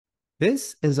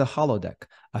This is a holodeck,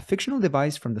 a fictional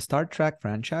device from the Star Trek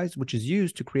franchise which is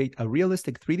used to create a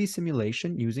realistic 3D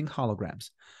simulation using holograms.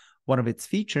 One of its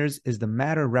features is the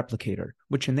matter replicator,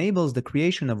 which enables the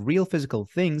creation of real physical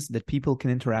things that people can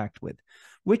interact with,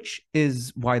 which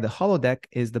is why the holodeck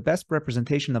is the best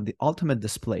representation of the ultimate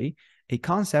display, a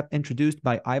concept introduced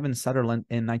by Ivan Sutherland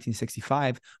in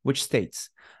 1965, which states,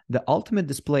 "The ultimate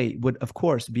display would of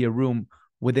course be a room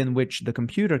within which the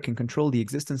computer can control the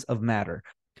existence of matter."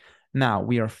 Now,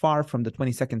 we are far from the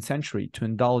 22nd century to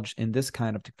indulge in this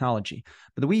kind of technology,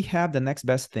 but we have the next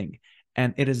best thing,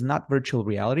 and it is not virtual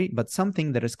reality, but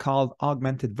something that is called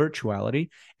augmented virtuality,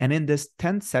 and in this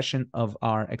 10th session of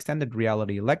our extended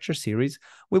reality lecture series,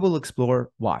 we will explore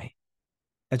why.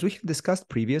 As we have discussed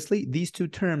previously, these two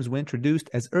terms were introduced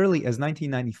as early as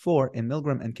 1994 in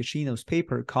Milgram and Kishino's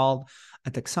paper called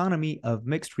A Taxonomy of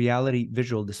Mixed Reality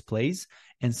Visual Displays,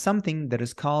 and something that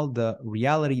is called the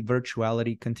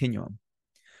reality-virtuality continuum.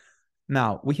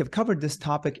 Now, we have covered this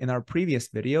topic in our previous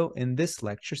video in this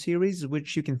lecture series,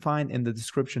 which you can find in the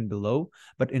description below,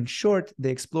 but in short,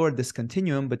 they explored this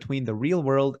continuum between the real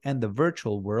world and the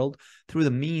virtual world through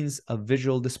the means of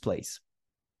visual displays.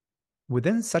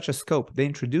 Within such a scope, they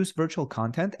introduce virtual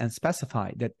content and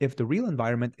specify that if the real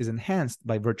environment is enhanced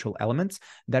by virtual elements,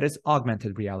 that is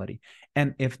augmented reality.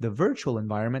 And if the virtual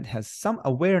environment has some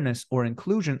awareness or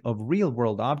inclusion of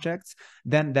real-world objects,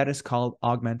 then that is called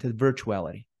augmented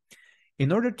virtuality.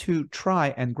 In order to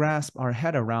try and grasp our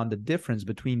head around the difference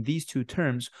between these two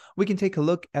terms, we can take a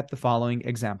look at the following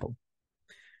example.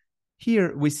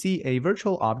 Here we see a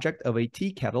virtual object of a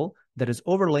tea kettle that is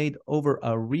overlaid over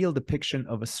a real depiction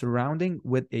of a surrounding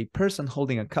with a person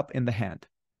holding a cup in the hand.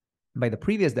 By the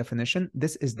previous definition,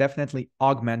 this is definitely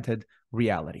augmented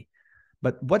reality.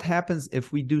 But what happens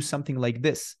if we do something like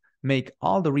this, make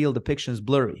all the real depictions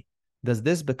blurry? Does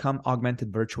this become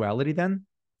augmented virtuality then?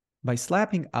 By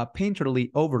slapping a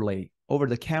painterly overlay over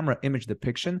the camera image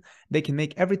depiction, they can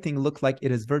make everything look like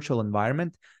it is virtual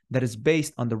environment that is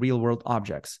based on the real-world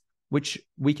objects, which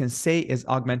we can say is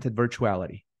augmented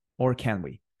virtuality. Or can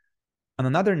we? On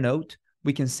another note,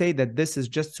 we can say that this is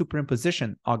just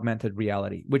superimposition augmented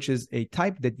reality, which is a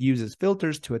type that uses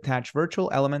filters to attach virtual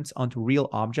elements onto real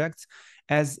objects,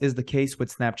 as is the case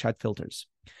with Snapchat filters.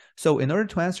 So in order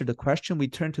to answer the question, we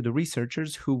turn to the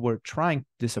researchers who were trying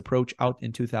this approach out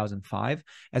in 2005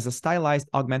 as a stylized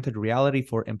augmented reality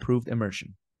for improved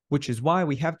immersion, which is why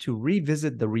we have to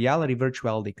revisit the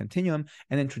reality-virtuality continuum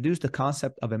and introduce the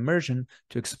concept of immersion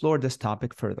to explore this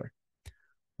topic further.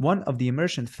 One of the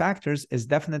immersion factors is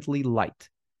definitely light,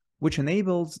 which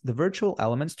enables the virtual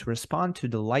elements to respond to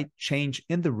the light change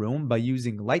in the room by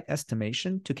using light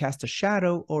estimation to cast a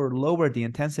shadow or lower the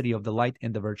intensity of the light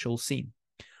in the virtual scene.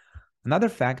 Another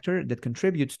factor that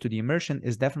contributes to the immersion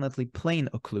is definitely plane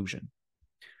occlusion.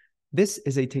 This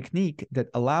is a technique that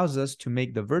allows us to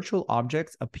make the virtual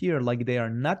objects appear like they are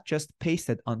not just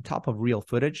pasted on top of real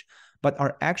footage, but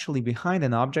are actually behind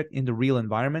an object in the real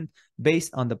environment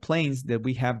based on the planes that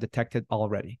we have detected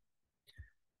already.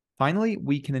 Finally,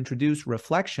 we can introduce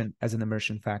reflection as an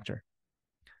immersion factor.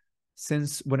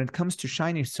 Since when it comes to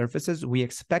shiny surfaces, we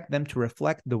expect them to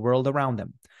reflect the world around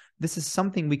them. This is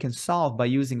something we can solve by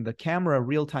using the camera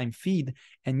real-time feed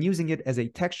and using it as a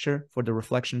texture for the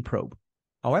reflection probe.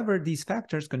 However, these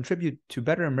factors contribute to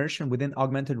better immersion within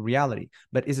augmented reality,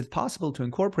 but is it possible to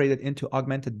incorporate it into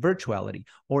augmented virtuality,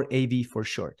 or AV for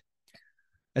short?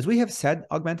 As we have said,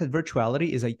 augmented virtuality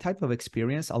is a type of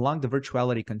experience along the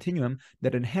virtuality continuum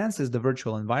that enhances the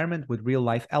virtual environment with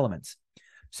real-life elements.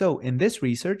 So in this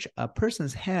research, a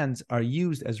person's hands are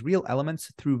used as real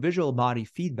elements through visual body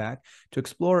feedback to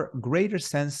explore greater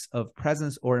sense of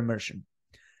presence or immersion.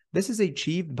 This is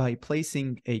achieved by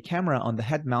placing a camera on the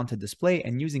head-mounted display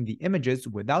and using the images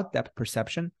without depth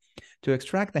perception to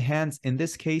extract the hands in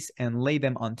this case and lay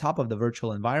them on top of the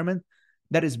virtual environment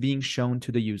that is being shown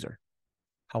to the user.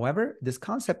 However, this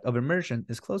concept of immersion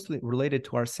is closely related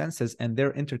to our senses and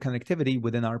their interconnectivity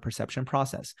within our perception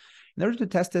process. In order to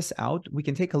test this out, we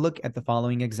can take a look at the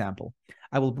following example.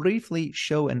 I will briefly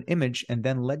show an image and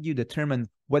then let you determine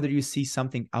whether you see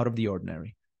something out of the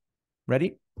ordinary.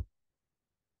 Ready?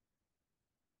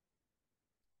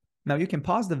 Now you can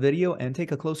pause the video and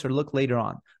take a closer look later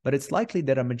on, but it's likely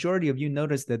that a majority of you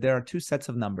noticed that there are two sets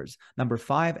of numbers, number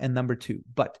 5 and number 2.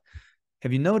 But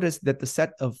have you noticed that the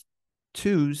set of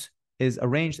 2s is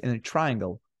arranged in a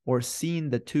triangle or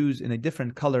seen the 2s in a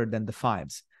different color than the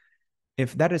 5s?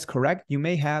 If that is correct, you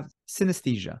may have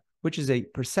synesthesia, which is a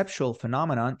perceptual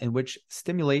phenomenon in which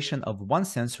stimulation of one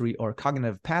sensory or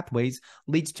cognitive pathways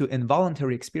leads to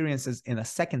involuntary experiences in a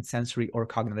second sensory or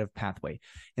cognitive pathway.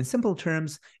 In simple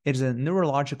terms, it is a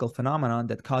neurological phenomenon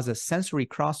that causes sensory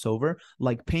crossover,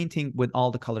 like painting with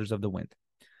all the colors of the wind.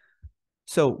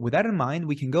 So with that in mind,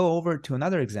 we can go over to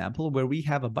another example where we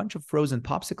have a bunch of frozen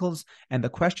popsicles, and the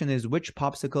question is, which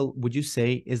popsicle would you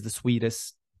say is the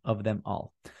sweetest of them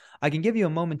all? I can give you a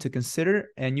moment to consider,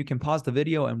 and you can pause the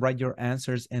video and write your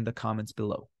answers in the comments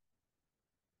below.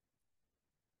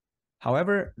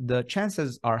 However, the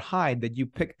chances are high that you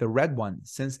pick the red one,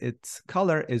 since its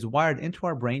color is wired into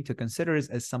our brain to consider it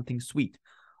as something sweet,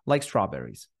 like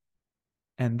strawberries.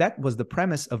 And that was the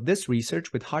premise of this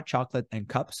research with hot chocolate and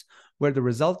cups, where the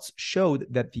results showed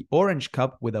that the orange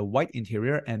cup with a white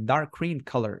interior and dark cream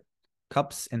color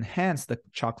cups enhanced the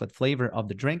chocolate flavor of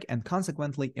the drink and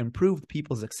consequently improved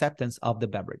people's acceptance of the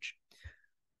beverage.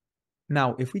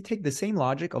 Now, if we take the same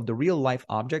logic of the real-life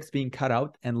objects being cut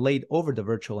out and laid over the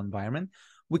virtual environment,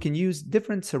 we can use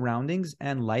different surroundings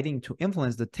and lighting to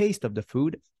influence the taste of the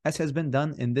food, as has been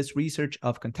done in this research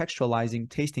of contextualizing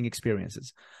tasting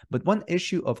experiences. But one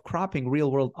issue of cropping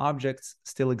real-world objects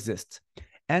still exists,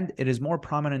 and it is more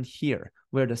prominent here,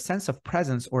 where the sense of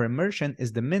presence or immersion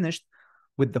is diminished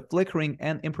with the flickering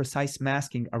and imprecise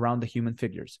masking around the human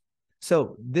figures.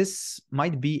 So this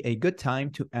might be a good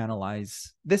time to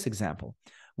analyze this example,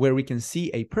 where we can see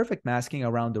a perfect masking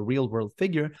around the real-world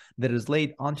figure that is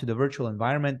laid onto the virtual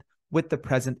environment with the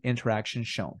present interaction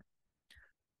shown.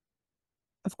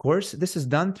 Of course, this is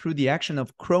done through the action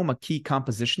of chroma key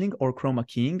compositioning or chroma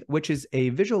keying, which is a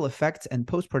visual effects and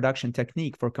post-production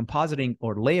technique for compositing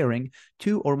or layering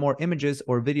two or more images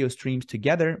or video streams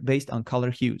together based on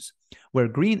color hues, where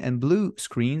green and blue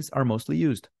screens are mostly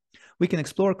used. We can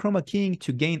explore chroma keying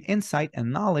to gain insight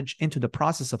and knowledge into the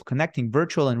process of connecting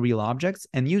virtual and real objects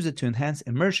and use it to enhance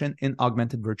immersion in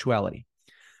augmented virtuality.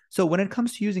 So when it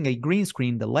comes to using a green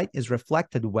screen, the light is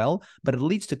reflected well, but it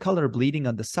leads to color bleeding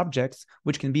on the subjects,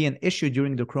 which can be an issue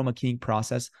during the chroma keying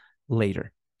process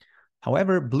later.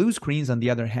 However, blue screens, on the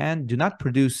other hand, do not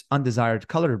produce undesired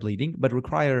color bleeding, but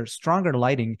require stronger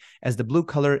lighting as the blue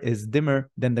color is dimmer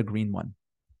than the green one.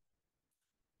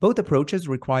 Both approaches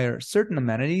require certain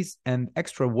amenities and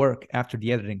extra work after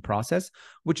the editing process,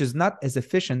 which is not as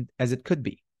efficient as it could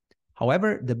be.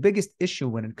 However, the biggest issue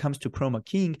when it comes to chroma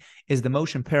keying is the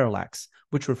motion parallax,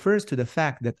 which refers to the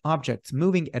fact that objects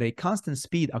moving at a constant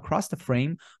speed across the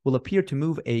frame will appear to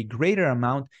move a greater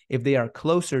amount if they are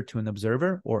closer to an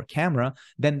observer or camera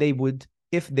than they would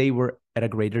if they were at a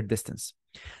greater distance.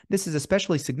 This is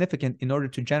especially significant in order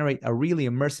to generate a really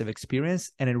immersive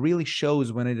experience, and it really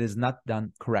shows when it is not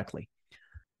done correctly.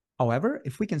 However,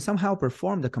 if we can somehow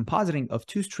perform the compositing of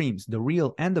two streams, the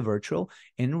real and the virtual,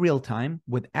 in real time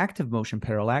with active motion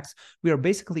parallax, we are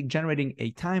basically generating a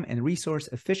time and resource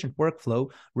efficient workflow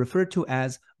referred to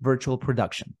as virtual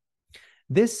production.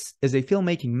 This is a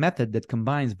filmmaking method that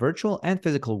combines virtual and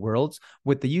physical worlds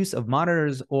with the use of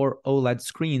monitors or OLED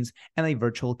screens and a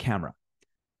virtual camera.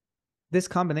 This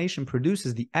combination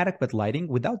produces the adequate lighting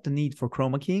without the need for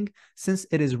chroma keying, since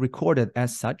it is recorded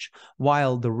as such,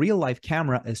 while the real-life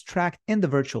camera is tracked in the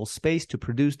virtual space to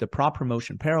produce the proper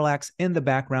motion parallax in the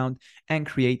background and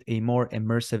create a more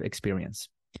immersive experience.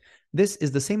 This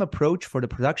is the same approach for the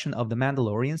production of the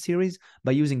Mandalorian series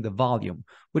by using the volume,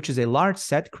 which is a large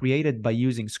set created by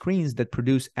using screens that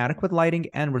produce adequate lighting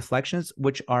and reflections,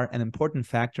 which are an important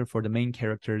factor for the main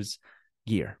character's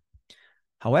gear.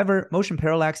 However, motion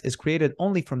parallax is created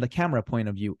only from the camera point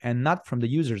of view and not from the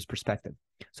user's perspective.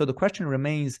 So the question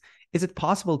remains, is it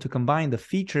possible to combine the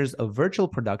features of virtual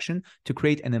production to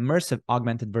create an immersive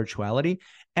augmented virtuality?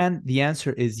 And the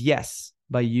answer is yes,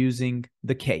 by using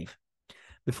the cave.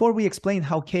 Before we explain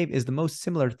how cave is the most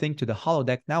similar thing to the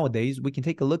holodeck nowadays, we can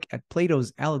take a look at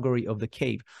Plato's allegory of the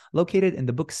cave, located in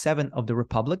the Book VII of the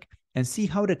Republic, and see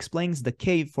how it explains the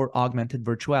cave for augmented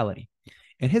virtuality.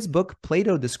 In his book,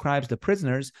 Plato describes the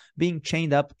prisoners being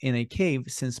chained up in a cave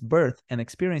since birth and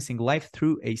experiencing life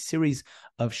through a series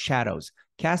of shadows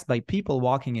cast by people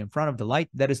walking in front of the light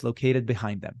that is located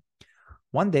behind them.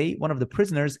 One day, one of the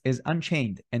prisoners is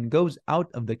unchained and goes out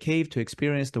of the cave to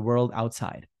experience the world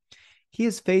outside. He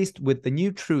is faced with the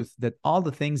new truth that all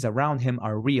the things around him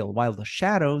are real, while the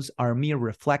shadows are mere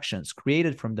reflections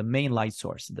created from the main light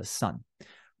source, the sun,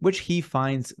 which he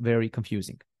finds very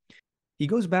confusing. He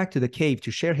goes back to the cave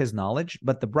to share his knowledge,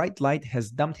 but the bright light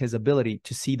has dumbed his ability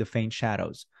to see the faint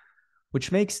shadows,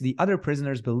 which makes the other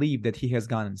prisoners believe that he has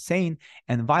gone insane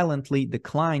and violently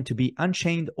decline to be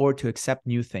unchained or to accept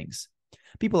new things.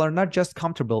 People are not just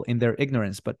comfortable in their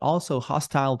ignorance, but also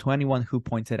hostile to anyone who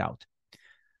points it out.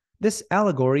 This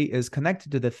allegory is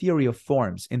connected to the theory of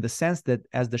forms in the sense that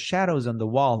as the shadows on the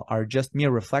wall are just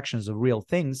mere reflections of real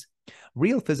things,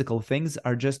 real physical things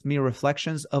are just mere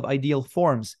reflections of ideal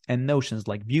forms and notions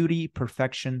like beauty,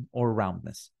 perfection, or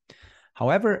roundness.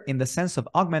 However, in the sense of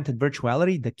augmented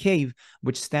virtuality, the cave,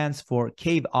 which stands for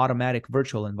Cave Automatic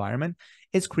Virtual Environment,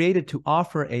 is created to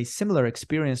offer a similar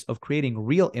experience of creating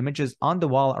real images on the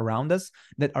wall around us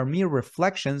that are mere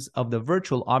reflections of the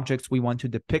virtual objects we want to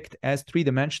depict as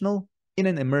three-dimensional in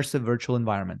an immersive virtual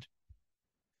environment.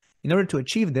 In order to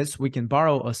achieve this, we can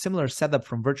borrow a similar setup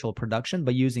from virtual production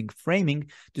by using framing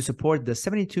to support the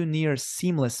 72 near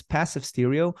seamless passive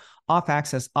stereo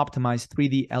off-axis optimized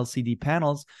 3D LCD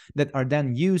panels that are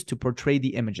then used to portray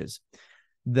the images.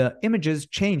 The images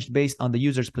changed based on the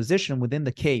user's position within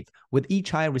the cave, with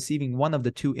each eye receiving one of the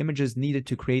two images needed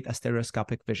to create a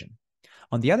stereoscopic vision.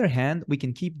 On the other hand, we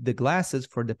can keep the glasses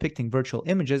for depicting virtual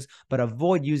images, but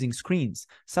avoid using screens,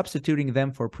 substituting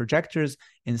them for projectors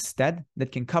instead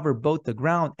that can cover both the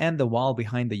ground and the wall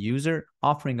behind the user,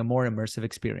 offering a more immersive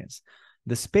experience.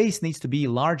 The space needs to be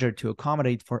larger to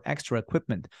accommodate for extra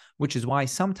equipment, which is why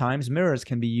sometimes mirrors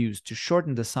can be used to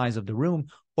shorten the size of the room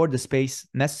or the space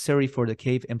necessary for the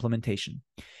cave implementation.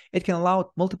 It can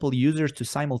allow multiple users to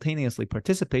simultaneously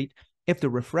participate if the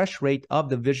refresh rate of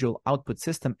the visual output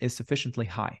system is sufficiently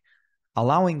high,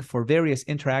 allowing for various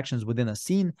interactions within a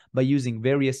scene by using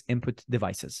various input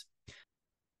devices.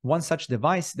 One such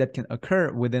device that can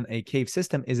occur within a cave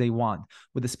system is a wand,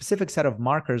 with a specific set of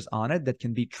markers on it that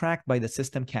can be tracked by the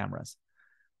system cameras.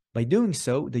 By doing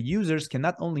so, the users can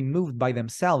not only move by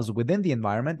themselves within the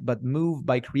environment, but move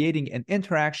by creating an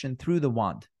interaction through the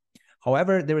wand.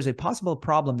 However, there is a possible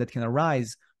problem that can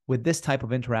arise with this type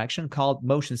of interaction called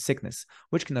motion sickness,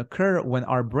 which can occur when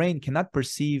our brain cannot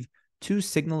perceive two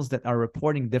signals that are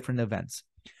reporting different events.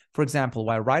 For example,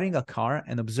 while riding a car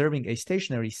and observing a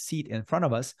stationary seat in front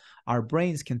of us, our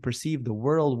brains can perceive the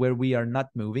world where we are not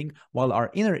moving, while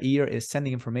our inner ear is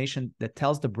sending information that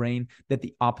tells the brain that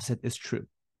the opposite is true.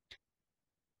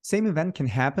 Same event can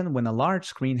happen when a large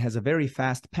screen has a very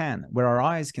fast pan, where our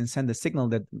eyes can send a signal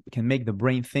that can make the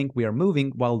brain think we are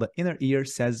moving, while the inner ear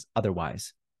says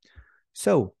otherwise.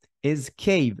 So, is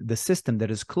Cave the system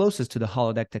that is closest to the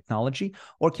holodeck technology,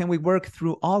 or can we work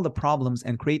through all the problems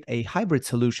and create a hybrid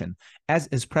solution, as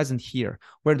is present here,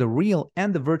 where the real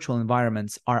and the virtual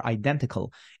environments are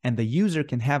identical, and the user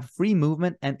can have free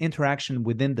movement and interaction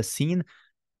within the scene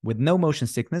with no motion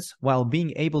sickness, while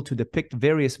being able to depict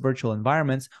various virtual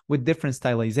environments with different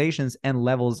stylizations and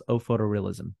levels of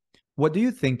photorealism? What do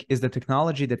you think is the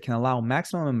technology that can allow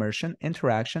maximum immersion,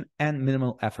 interaction, and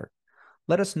minimal effort?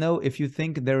 Let us know if you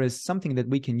think there is something that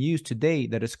we can use today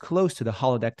that is close to the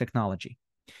holodeck technology.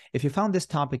 If you found this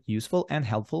topic useful and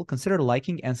helpful, consider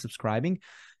liking and subscribing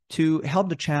to help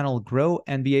the channel grow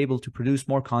and be able to produce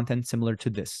more content similar to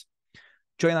this.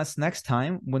 Join us next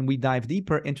time when we dive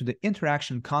deeper into the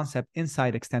interaction concept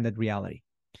inside extended reality.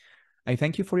 I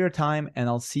thank you for your time, and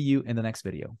I'll see you in the next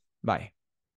video. Bye.